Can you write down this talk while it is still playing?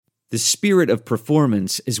The spirit of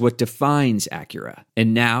performance is what defines Acura.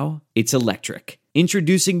 And now, it's electric.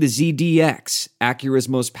 Introducing the ZDX, Acura's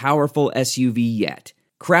most powerful SUV yet.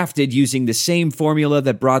 Crafted using the same formula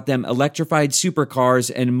that brought them electrified supercars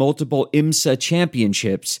and multiple IMSA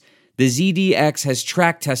championships, the ZDX has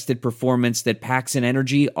track-tested performance that packs an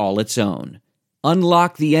energy all its own.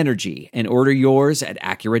 Unlock the energy and order yours at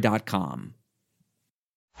Acura.com.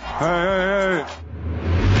 Hey.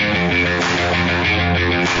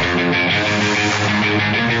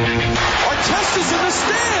 Artesta's in the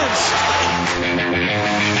stands.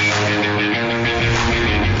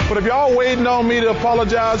 But if y'all waiting on me to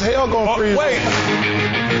apologize, hell gonna freeze. Wait.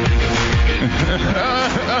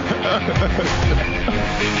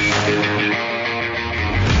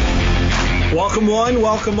 Welcome one,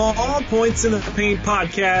 welcome all. Points in the Paint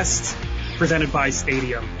podcast, presented by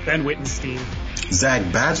Stadium. Ben Wittenstein. Zach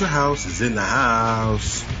Badgerhouse is in the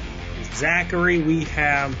house. Zachary, we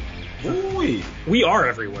have... We are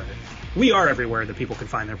everywhere. We are everywhere that people can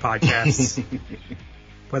find their podcasts.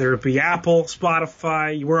 Whether it be Apple,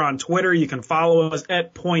 Spotify, we're on Twitter. You can follow us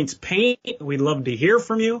at Points Paint. We'd love to hear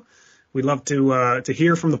from you. We'd love to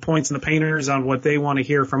hear from the Points and the Painters on what they want to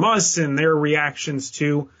hear from us and their reactions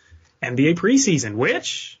to NBA preseason,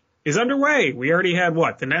 which is underway. We already had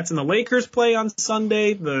the Nets and the Lakers play on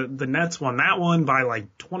Sunday. The Nets won that one by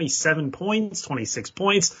like 27 points, 26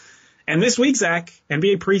 points. And this week, Zach,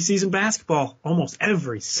 NBA preseason basketball almost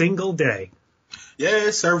every single day. Yeah,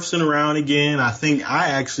 it's surfacing around again. I think I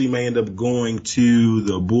actually may end up going to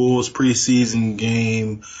the Bulls preseason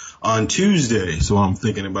game on Tuesday. So I'm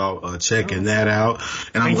thinking about checking that out.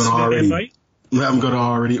 And I'm going to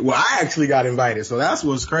already, well, I actually got invited. So that's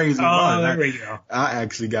what's crazy. There we go. I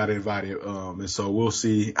actually got invited. And so we'll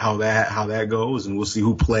see how that goes, and we'll see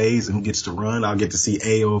who plays and who gets to run. I'll get to see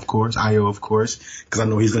Io, of course, because I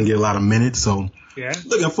know he's going to get a lot of minutes. So yeah,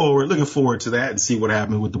 looking forward to that and see what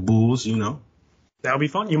happens with the Bulls, That'll be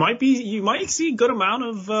fun. You might see a good amount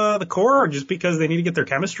of the core just because they need to get their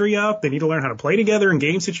chemistry up. They need to learn how to play together in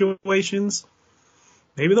game situations.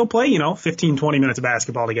 Maybe they'll play, 15, 20 minutes of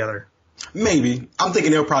basketball together. Maybe. I'm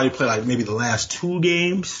thinking they'll probably play like maybe the last 2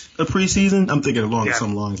 games of preseason. I'm thinking along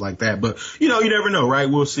some lines like that. But, you never know, right?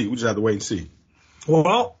 We'll see. We just have to wait and see.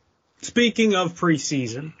 Well, speaking of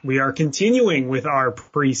preseason, we are continuing with our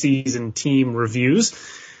preseason team reviews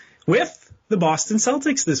with the Boston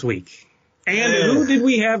Celtics this week. And who did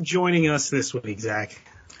we have joining us this week, Zach?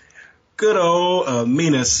 Good old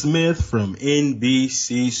Amina Smith from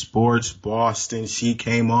NBC Sports Boston. She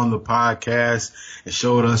came on the podcast and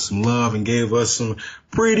showed us some love and gave us some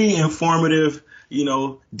pretty informative,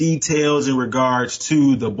 details in regards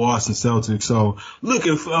to the Boston Celtics. So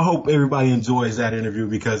I hope everybody enjoys that interview,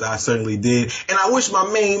 because I certainly did. And I wish my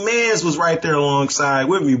main mans was right there alongside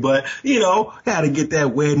with me, but, had to get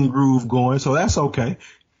that wedding groove going. So that's okay.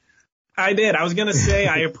 I did. I was going to say,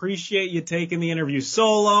 I appreciate you taking the interview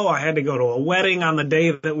solo. I had to go to a wedding on the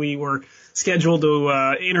day that we were scheduled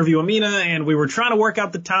to interview Amina, and we were trying to work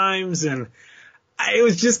out the times, and it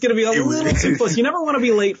was just going to be a little too close. You never want to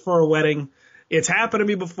be late for a wedding. It's happened to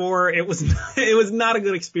me before. It was not a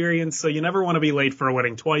good experience, so you never want to be late for a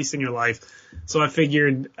wedding twice in your life. So I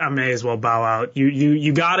figured I may as well bow out.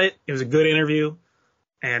 You got it. It was a good interview,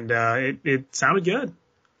 and it sounded good.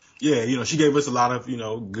 Yeah, she gave us a lot of,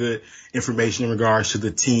 good information in regards to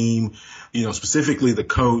the team, specifically the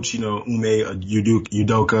coach, Ume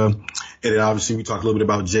Udoka. And then obviously we talked a little bit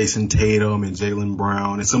about Jason Tatum and Jaylen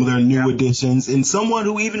Brown and some of their new additions, and someone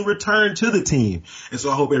who even returned to the team. And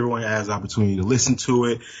so I hope everyone has the opportunity to listen to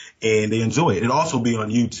it and they enjoy it. It'll also be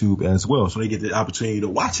on YouTube as well, so they get the opportunity to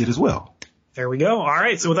watch it as well. There we go. All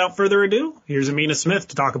right, so without further ado, here's Amina Smith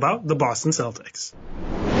to talk about the Boston Celtics.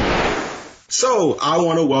 So I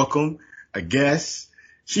want to welcome a guest.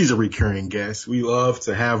 She's a recurring guest. We love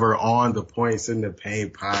to have her on the Points in the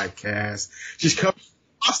Paint podcast. She's coming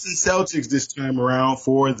to Boston Celtics this time around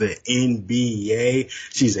for the NBA.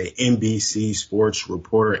 She's a NBC sports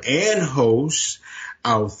reporter and host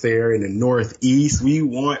out there in the Northeast. We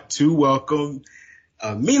want to welcome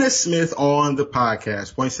Amina Smith on the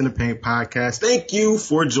podcast, Points in the Paint podcast. Thank you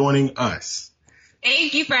for joining us.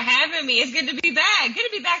 Thank you for having me. It's good to be back. Good to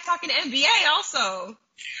be back talking to NBA also.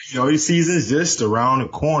 This season's just around the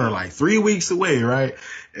corner, like 3 weeks away, right?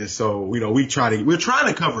 And so, we're trying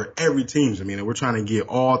to cover every team. We're trying to get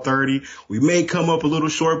all 30. We may come up a little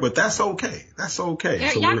short, but that's okay. That's okay.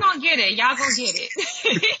 Yeah, so y'all gonna get it. Y'all gonna get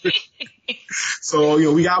it.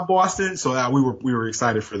 So, we got Boston. So we were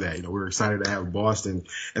excited for that. We were excited to have Boston.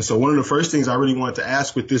 And so one of the first things I really wanted to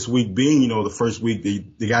ask, with this week being, the first week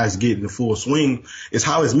the guys get in the full swing, is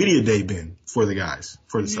how has media day been for the guys,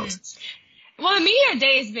 for the Celtics? Well, the media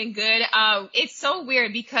day has been good. It's so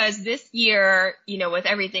weird because this year, with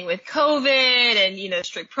everything with COVID and,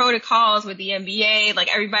 strict protocols with the NBA,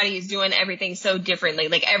 like everybody is doing everything so differently.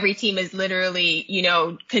 Like every team is literally,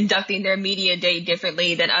 conducting their media day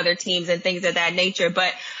differently than other teams and things of that nature.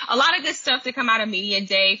 But a lot of good stuff to come out of media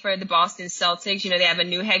day for the Boston Celtics. They have a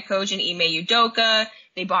new head coach in Ime Udoka.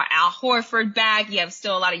 They brought Al Horford back. You have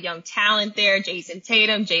still a lot of young talent there. Jason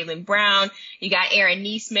Tatum, Jaylen Brown. You got Aaron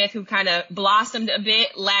Nesmith, who kind of blossomed a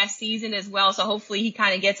bit last season as well. So hopefully he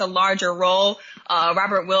kind of gets a larger role.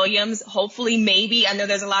 Robert Williams, hopefully maybe. I know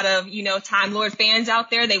there's a lot of, Time Lord fans out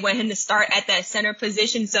there. They want him to start at that center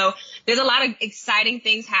position. So there's a lot of exciting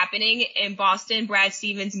things happening in Boston. Brad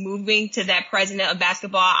Stevens moving to that president of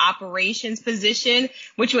basketball operations position,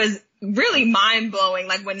 which was really mind blowing.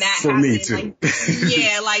 Like when that for happened, me too.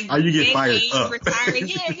 How you get Danny fired up? Retiring.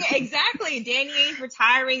 Yeah, exactly. Danny Ainge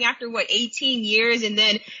retiring after 18 years, and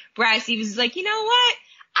then Brad Stevens is like, you know what?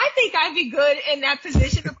 I think I'd be good in that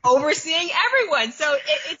position of overseeing everyone. So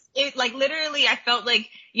it like literally, I felt like,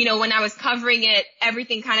 when I was covering it,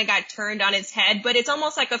 everything kind of got turned on its head. But it's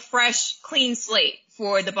almost like a fresh, clean slate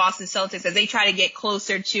for the Boston Celtics as they try to get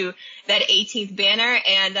closer to that 18th banner.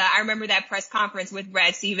 And I remember that press conference with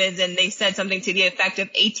Brad Stevens, and they said something to the effect of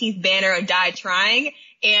 18th banner or die trying.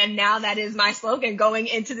 And now that is my slogan going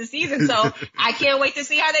into the season. So I can't wait to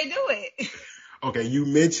see how they do it. Okay, you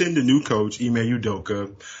mentioned the new coach, Ime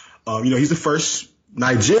Udoka. He's the first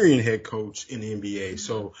Nigerian head coach in the NBA.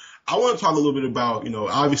 So I want to talk a little bit about,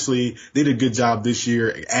 obviously they did a good job this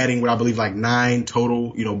year adding what I believe like 9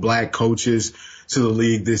 total, black coaches to the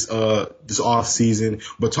league this off season.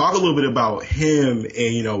 But talk a little bit about him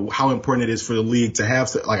and, how important it is for the league to have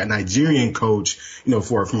like a Nigerian coach,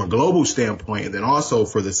 from a global standpoint, and then also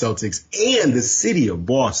for the Celtics and the city of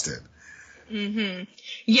Boston. Mm-hmm.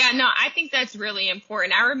 Yeah, no, I think that's really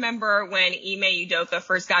important. I remember when Ime Udoka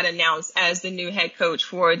first got announced as the new head coach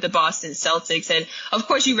for the Boston Celtics. And of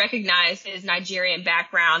course you recognize his Nigerian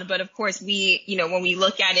background, but of course we, when we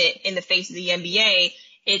look at it in the face of the NBA,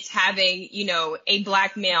 it's having, a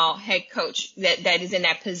black male head coach that is in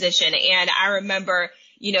that position. And I remember,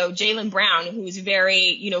 Jaylen Brown, who's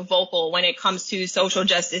very, vocal when it comes to social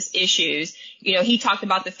justice issues. He talked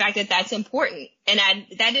about the fact that that's important. And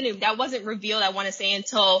that wasn't revealed, I want to say,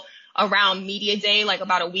 until around media day, like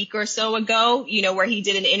about a week or so ago, where he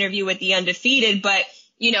did an interview with the Undefeated. But,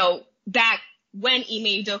 back when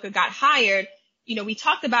Ime Udoka got hired, we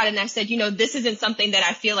talked about it, and I said, this isn't something that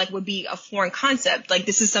I feel like would be a foreign concept. Like,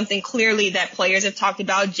 this is something clearly that players have talked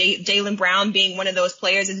about. Jaylen Brown being one of those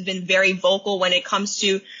players has been very vocal when it comes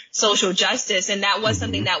to social justice. And that was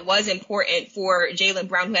something that was important for Jaylen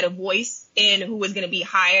Brown, who had a voice in who was going to be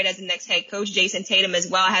hired as the next head coach. Jason Tatum as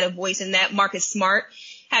well had a voice in that. Marcus Smart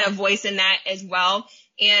had a voice in that as well.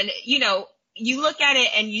 And, you look at it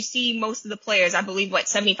and you see most of the players, I believe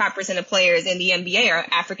 75% of players in the NBA are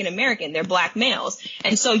African American. They're black males.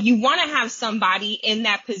 And so you want to have somebody in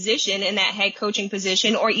that position, in that head coaching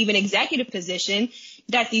position or even executive position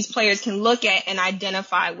that these players can look at and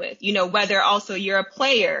identify with, whether also you're a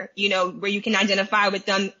player, where you can identify with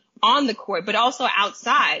them on the court, but also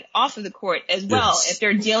outside, off of the court as well. Yes. If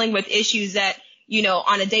they're dealing with issues that,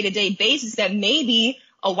 on a day-to-day basis that maybe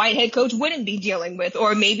a white head coach wouldn't be dealing with,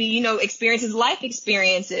 or maybe, life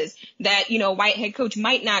experiences that, a white head coach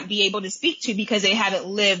might not be able to speak to because they haven't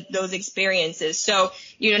lived those experiences. So,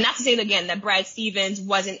 not to say that, again, that Brad Stevens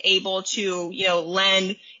wasn't able to,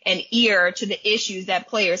 lend an ear to the issues that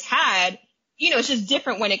players had. It's just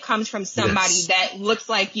different when it comes from somebody that looks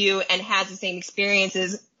like you and has the same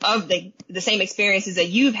experiences the same experiences that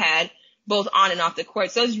you've had, both on and off the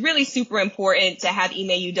court. So it's really super important to have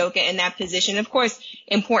Ime Udoka in that position. Of course,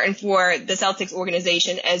 important for the Celtics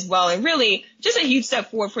organization as well. And really just a huge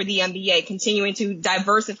step forward for the NBA, continuing to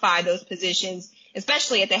diversify those positions,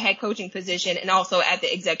 especially at the head coaching position and also at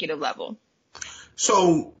the executive level.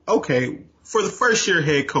 So, okay, for the first year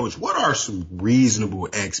head coach, what are some reasonable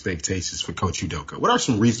expectations for Coach Udoka? What are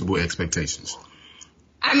some reasonable expectations?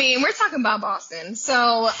 I mean, we're talking about Boston.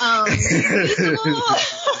 So,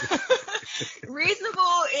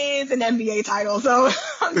 reasonable is an NBA title. So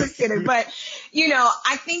I'm just kidding. But,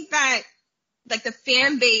 I think that like the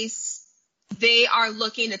fan base, they are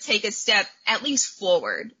looking to take a step at least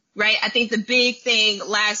forward, right? I think the big thing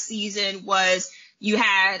last season was you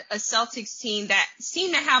had a Celtics team that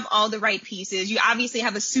seemed to have all the right pieces. You obviously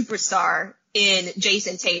have a superstar in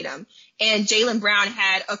Jason Tatum. And Jaylen Brown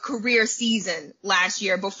had a career season last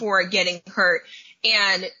year before getting hurt.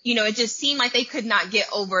 And, it just seemed like they could not get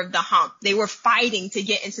over the hump. They were fighting to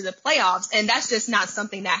get into the playoffs. And that's just not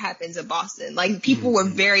something that happens in Boston. Like, people were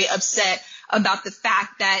very upset about the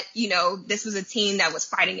fact that, this was a team that was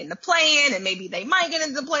fighting in the play-in, and maybe they might get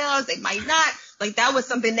into the playoffs, they might not. Like, that was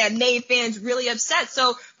something that made fans really upset.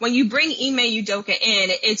 So when you bring Ime Udoka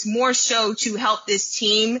in, it's more so to help this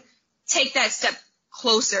team take that step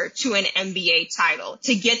closer to an NBA title,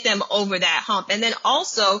 to get them over that hump. And then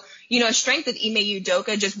also, a strength of Ime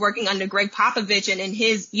Udoka, just working under Greg Popovich and in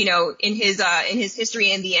his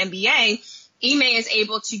history in the NBA, Ime is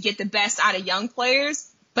able to get the best out of young players,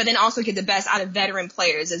 but then also get the best out of veteran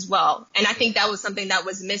players as well. And I think that was something that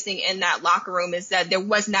was missing in that locker room, is that there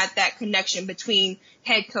was not that connection between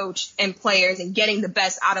head coach and players and getting the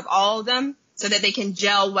best out of all of them so that they can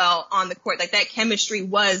gel well on the court. Like, that chemistry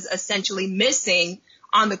was essentially missing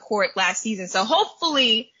on the court last season. So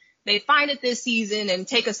hopefully they find it this season and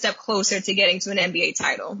take a step closer to getting to an NBA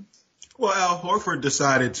title. Well, Al Horford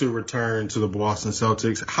decided to return to the Boston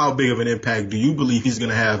Celtics. How big of an impact do you believe he's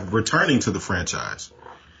going to have returning to the franchise?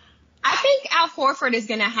 I think Al Horford is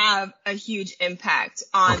going to have a huge impact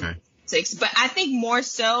on Celtics, but I think more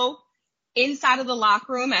so inside of the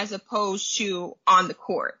locker room as opposed to on the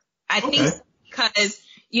court. I think because,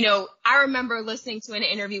 I remember listening to an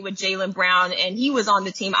interview with Jaylen Brown, and he was on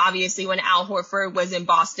the team, obviously, when Al Horford was in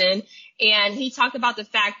Boston. And he talked about the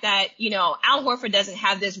fact that, Al Horford doesn't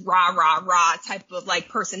have this rah type of like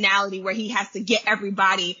personality where he has to get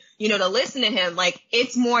everybody, to listen to him. Like,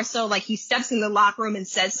 it's more so like he steps in the locker room and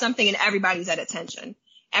says something and everybody's at attention.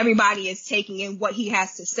 Everybody is taking in what he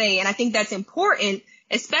has to say. And I think that's important,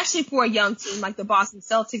 especially for a young team like the Boston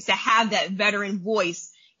Celtics, to have that veteran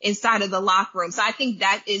voice inside of the locker room. So I think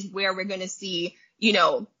that is where we're going to see,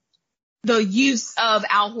 the use of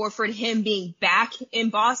Al Horford, him being back in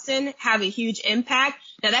Boston, have a huge impact.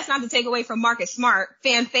 Now, that's not to take away from Marcus Smart,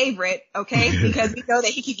 fan favorite, okay, because we know that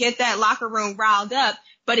he could get that locker room riled up.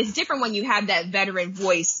 But it's different when you have that veteran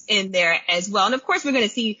voice in there as well. And of course, we're going to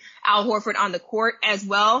see Al Horford on the court as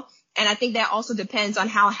well. And I think that also depends on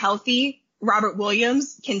how healthy Robert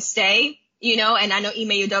Williams can stay. And I know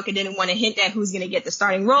Ime Udoka didn't want to hint at who's going to get the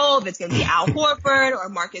starting role, if it's going to be Al Horford or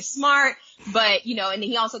Marcus Smart. But, and then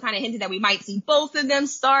he also kind of hinted that we might see both of them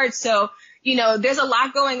start. So, there's a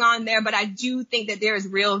lot going on there, but I do think that there is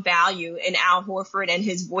real value in Al Horford and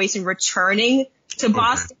his voice in returning to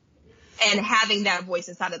Boston and having that voice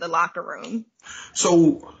inside of the locker room.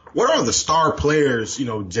 So what are the star players,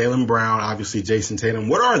 Jaylen Brown, obviously Jason Tatum,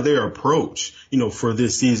 what are their approach, for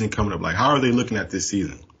this season coming up? Like, how are they looking at this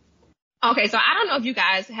season? Okay, so I don't know if you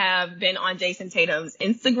guys have been on Jason Tatum's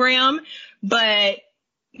Instagram, but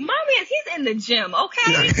my man, he's in the gym,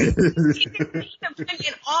 okay? He's putting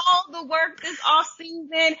in all the work this off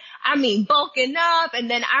season. I mean, bulking up. And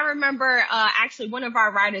then I remember, actually one of our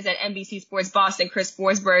writers at NBC Sports Boston, Chris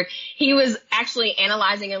Forsberg, he was actually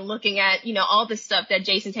analyzing and looking at, all the stuff that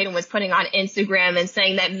Jason Tatum was putting on Instagram and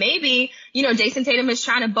saying that maybe, Jason Tatum is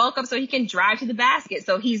trying to bulk up so he can drive to the basket.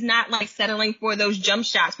 So he's not like settling for those jump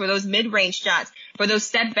shots, for those mid-range shots, for those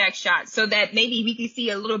step back shots, so that maybe we can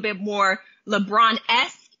see a little bit more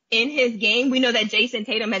LeBron-esque in his game. We know that Jason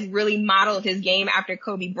Tatum has really modeled his game after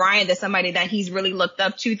Kobe Bryant, as somebody that he's really looked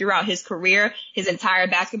up to throughout his career, his entire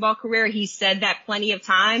basketball career. He said that plenty of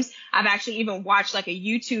times. I've actually even watched like a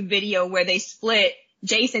YouTube video where they split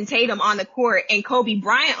Jason Tatum on the court and Kobe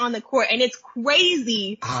Bryant on the court, and it's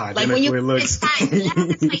crazy. Like when you it's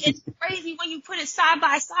crazy when you put it side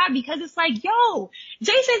by side, because it's like, yo,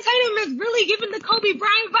 Jason Tatum is really giving the Kobe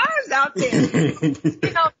Bryant vibes out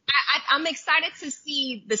there. I'm excited to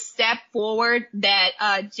see the step forward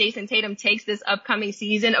that Jason Tatum takes this upcoming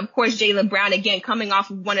season. Of course, Jaylen Brown, again, coming off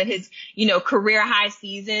of one of his, career high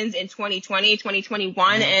seasons in 2020,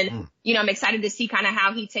 2021. And, I'm excited to see kind of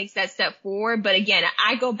how he takes that step forward. But again,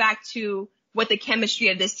 I go back to what the chemistry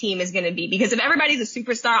of this team is going to be, because if everybody's a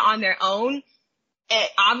superstar on their own,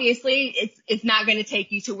 obviously it's not going to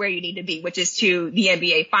take you to where you need to be, which is to the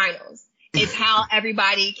NBA finals. It's how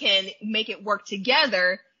everybody can make it work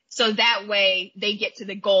together, so that way they get to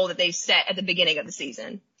the goal that they set at the beginning of the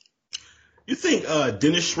season. You think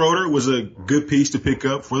Dennis Schroeder was a good piece to pick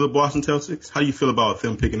up for the Boston Celtics? How do you feel about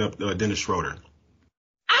them picking up Dennis Schroeder?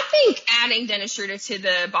 I think adding Dennis Schroeder to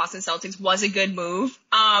the Boston Celtics was a good move.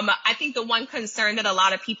 I think the one concern that a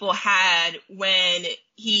lot of people had when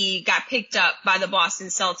he got picked up by the Boston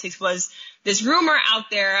Celtics was this rumor out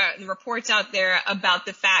there, reports out there about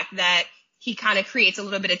the fact that he kind of creates a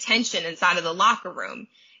little bit of tension inside of the locker room.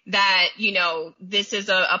 That, this is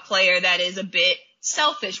a player that is a bit,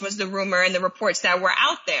 selfish was the rumor and the reports that were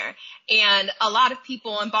out there. And a lot of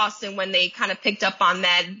people in Boston, when they kind of picked up on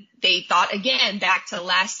that, they thought again back to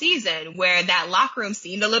last season where that locker room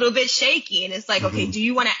seemed a little bit shaky. And it's like, okay, do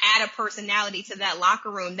you want to add a personality to that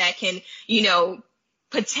locker room that can,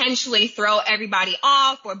 potentially throw everybody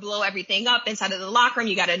off or blow everything up inside of the locker room?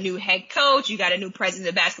 You got a new head coach, you got a new president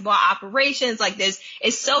of basketball operations. Like this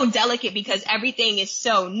is so delicate because everything is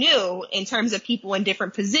so new in terms of people in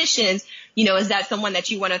different positions. Is that someone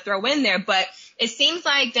that you want to throw in there? But it seems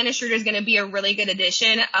like Dennis Schroeder is going to be a really good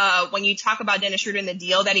addition. When you talk about Dennis Schroeder and the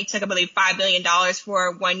deal that he took, I believe $5 billion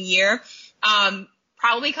for 1 year,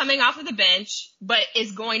 probably coming off of the bench, but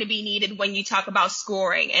is going to be needed when you talk about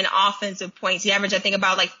scoring and offensive points. He averaged, I think,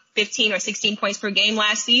 about like 15 or 16 points per game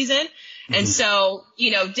last season. Mm-hmm. And so,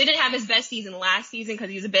 didn't have his best season last season because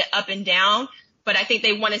he was a bit up and down. But I think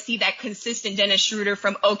they want to see that consistent Dennis Schroeder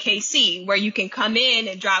from OKC where you can come in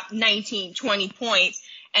and drop 19, 20 points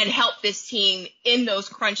and help this team in those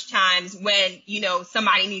crunch times when,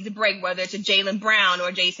 somebody needs a break, whether it's a Jaylen Brown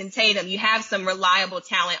or Jason Tatum. You have some reliable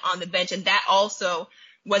talent on the bench. And that also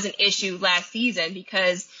was an issue last season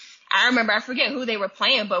because I remember, I forget who they were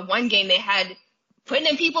playing, but one game they had putting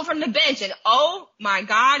in people from the bench and oh my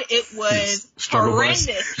God, it was horrendous.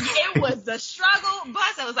 It was the struggle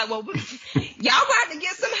bus. I was like, well, y'all got to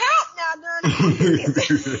get some help now during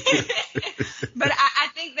this. But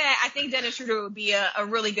I think Dennis Schroeder would be a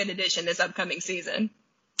really good addition this upcoming season.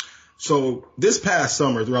 So this past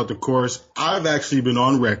summer, throughout the course, I've actually been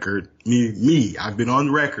on record, I've been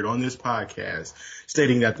on record on this podcast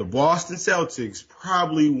stating that the Boston Celtics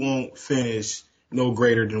probably won't finish no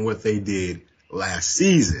greater than what they did last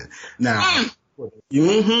season. Now, it's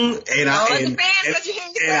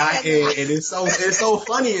so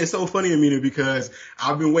funny, Amina, because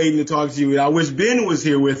I've been waiting to talk to you, and I wish Ben was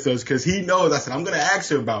here with us because he knows. I said I'm going to ask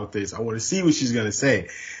her about this. I want to see what she's going to say.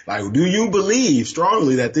 Like, do you believe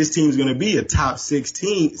strongly that this team's going to be a top six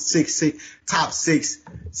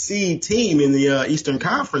seed team in the Eastern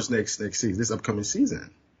Conference next season, this upcoming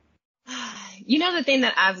season? The thing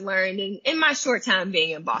that I've learned in my short time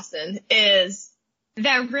being in Boston is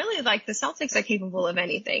that really, like, the Celtics are capable of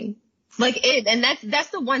anything. And that's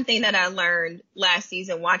the one thing that I learned last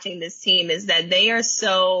season watching this team is that they are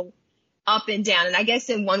so up and down. And I guess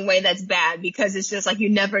in one way that's bad because it's just like you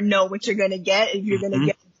never know what you're going to get. If you're going to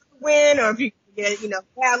get a win or if you get,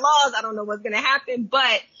 bad loss, I don't know what's going to happen.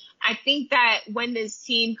 But I think that when this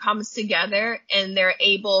team comes together and they're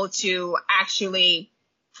able to actually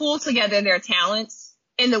pull together their talents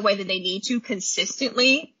in the way that they need to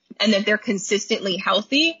consistently and that they're consistently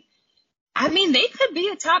healthy, I mean, they could be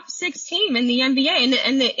a top 6 team in the NBA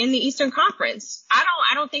in the Eastern Conference. I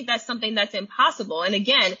don't think that's something that's impossible. And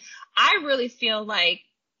again, I really feel like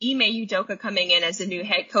Ime Udoka coming in as the new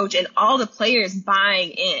head coach and all the players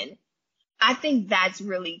buying in, I think that's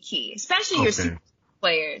really key, especially your super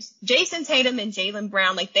players. Jason Tatum and Jaylen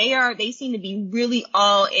Brown, like they seem to be really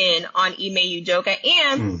all in on Ime Udoka.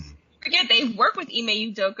 And forget, they've worked with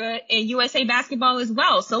Ime Udoka in USA Basketball as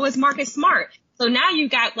well. So is Marcus Smart. So now you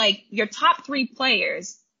got like your top 3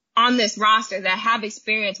 players on this roster that have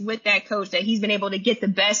experience with that coach that he's been able to get the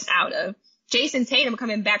best out of. Jason Tatum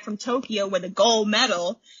coming back from Tokyo with a gold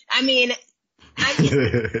medal. I mean,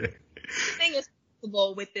 thing is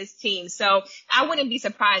possible with this team. So I wouldn't be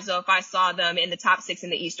surprised though if I saw them in the top 6 in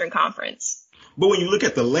the Eastern Conference. But when you look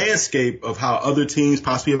at the landscape of how other teams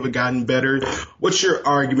possibly have gotten better, what's your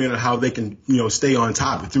argument on how they can, stay on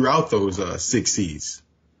top throughout those 6 seeds?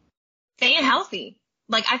 Staying healthy.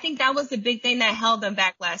 Like, I think that was the big thing that held them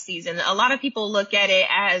back last season. A lot of people look at it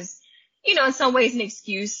as, in some ways an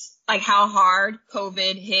excuse, like how hard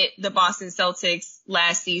COVID hit the Boston Celtics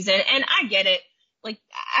last season. And I get it. Like,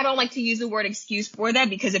 I don't like to use the word excuse for that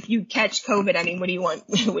because if you catch COVID, I mean, what do you want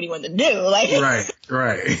to do? Like,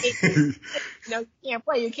 right.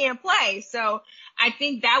 You can't play. So I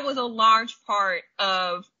think that was a large part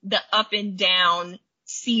of the up and down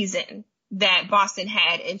season that Boston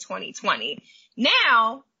had in 2020.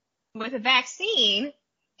 Now, with a vaccine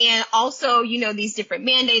and also, these different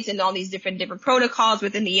mandates and all these different protocols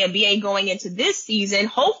within the NBA going into this season,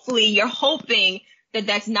 hopefully you're hoping that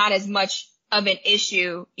that's not as much of an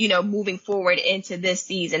issue, moving forward into this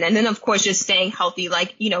season. And then, of course, just staying healthy,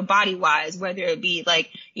 like, body wise, whether it be like,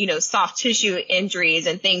 soft tissue injuries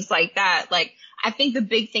and things like that. Like, I think the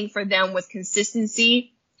big thing for them was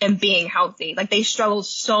consistency and being healthy. Like, they struggled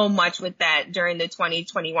so much with that during the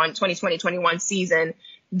 2020-21 season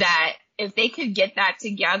that if they could get that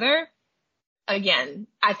together, again,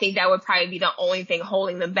 I think that would probably be the only thing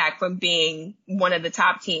holding them back from being one of the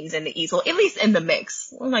top teams in the East, or at least in the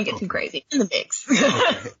mix. Let's not get too crazy. In the mix.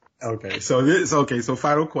 Okay. So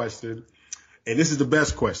final question. And this is the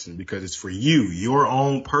best question because it's for you, this is your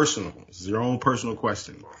own personal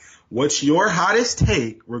question. What's your hottest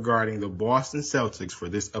take regarding the Boston Celtics for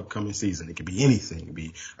this upcoming season? It could be anything. It could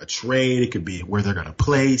be a trade. It could be where they're going to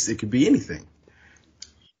place. It could be anything.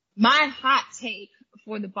 My hot take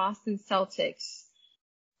for the Boston Celtics,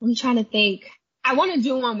 I'm trying to think. I want to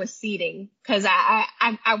do one with seeding because I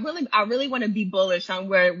really want to be bullish on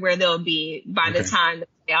where they'll be by the time the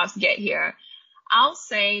playoffs get here. I'll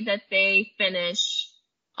say that they finish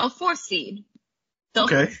a 4th seed.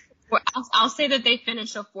 Okay. I'll say that they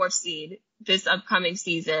finish a 4th seed this upcoming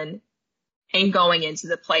season and going into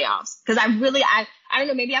the playoffs. Because I don't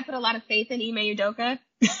know, maybe I put a lot of faith in Ime Udoka.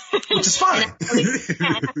 Which is fine.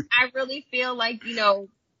 I really feel like,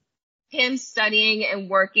 him studying and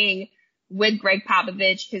working with Greg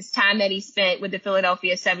Popovich, his time that he spent with the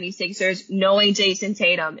Philadelphia 76ers, knowing Jason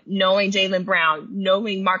Tatum, knowing Jaylen Brown,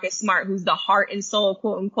 knowing Marcus Smart, who's the heart and soul,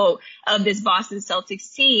 quote unquote, of this Boston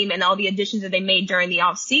Celtics team and all the additions that they made during the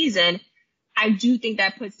offseason, I do think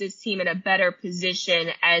that puts this team in a better position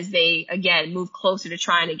as they, again, move closer to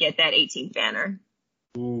trying to get that 18th banner.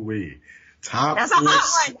 Ooh-wee. Top. That's a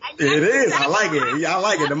hot one. It is. I like it. Yeah, I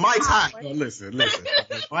like it. The mic's hot. No, listen.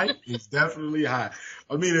 The mic is definitely hot.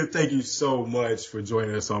 Amina, thank you so much for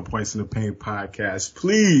joining us on Points in the Paint podcast.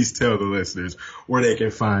 Please tell the listeners where they can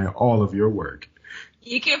find all of your work.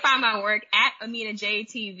 You can find my work at Amina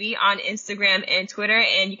JTV on Instagram and Twitter,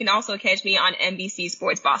 and you can also catch me on NBC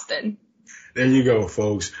Sports Boston. There you go,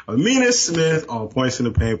 folks. Amina Smith on Points in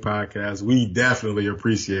the Paint podcast. We definitely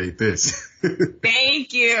appreciate this.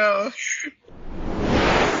 Thank you.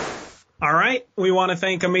 All right. We want to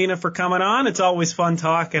thank Amina for coming on. It's always fun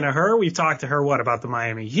talking to her. We've talked to her, about the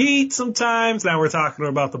Miami Heat sometimes. Now we're talking to her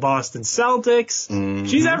about the Boston Celtics. Mm-hmm.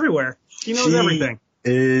 She's everywhere. She knows everything.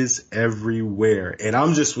 Is everywhere. And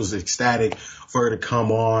was ecstatic for her to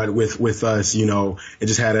come on with us, and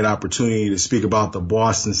just had an opportunity to speak about the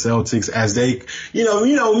Boston Celtics as they, you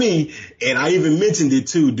know me. And I even mentioned it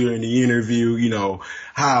too during the interview,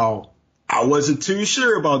 how I wasn't too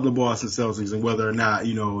sure about the Boston Celtics and whether or not,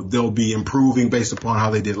 they'll be improving based upon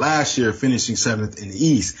how they did last year, finishing 7th in the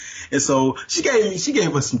East. And so she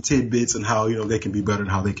gave us some tidbits on how, they can be better and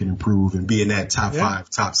how they can improve and be in that top 5,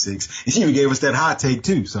 top 6. And she even gave us that hot take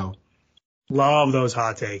too. So love those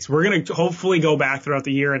hot takes. We're going to hopefully go back throughout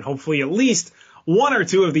the year and hopefully at least one or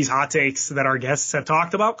two of these hot takes that our guests have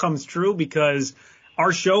talked about comes true, because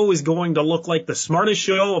our show is going to look like the smartest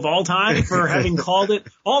show of all time for having called it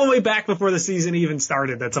all the way back before the season even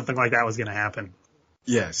started that something like that was going to happen.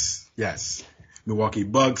 Yes. Milwaukee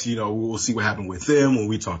Bucks, we'll see what happened with them when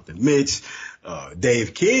we talk to Mitch.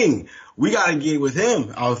 Dave King, we got to get with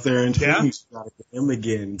him out there in Phoenix. We got to get him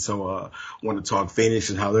again. So I want to talk Phoenix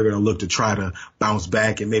and how they're going to look to try to bounce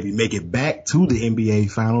back and maybe make it back to the NBA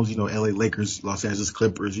Finals. LA Lakers, Los Angeles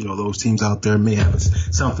Clippers, those teams out there may have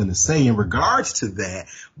something to say in regards to that.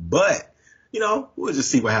 But, we'll just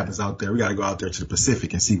see what happens out there. We got to go out there to the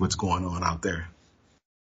Pacific and see what's going on out there.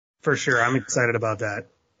 For sure. I'm excited about that.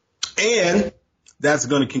 And that's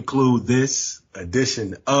going to conclude this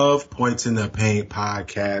edition of Points in the Paint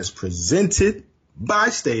podcast presented by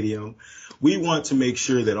Stadium. We want to make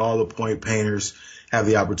sure that all the point painters have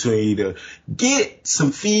the opportunity to get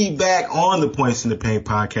some feedback on the Points in the Paint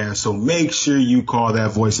podcast. So make sure you call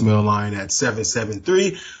that voicemail line at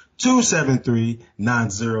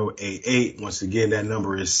 773-273-9088. Once again, that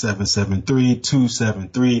number is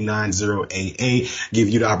 773-273-9088. Give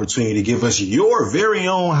you the opportunity to give us your very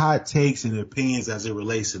own hot takes and opinions as it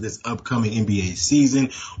relates to this upcoming NBA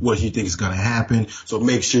season, what you think is going to happen. So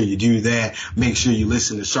make sure you do that. Make sure you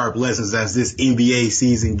listen to Sharp Lessons as this NBA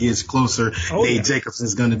season gets closer. Nate Jacobson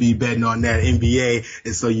is going to be betting on that NBA.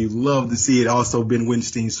 And so you love to see it. Also, Ben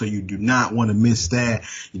Winstein. So you do not want to miss that.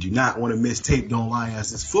 You do not want to miss Tape Don't Lie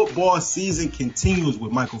as this football season continues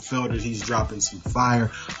with Michael Felder. He's dropping some fire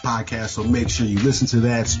podcasts, so make sure you listen to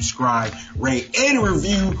that, subscribe, rate, and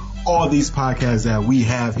review all these podcasts that we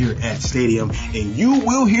have here at Stadium, and you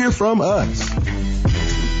will hear from us.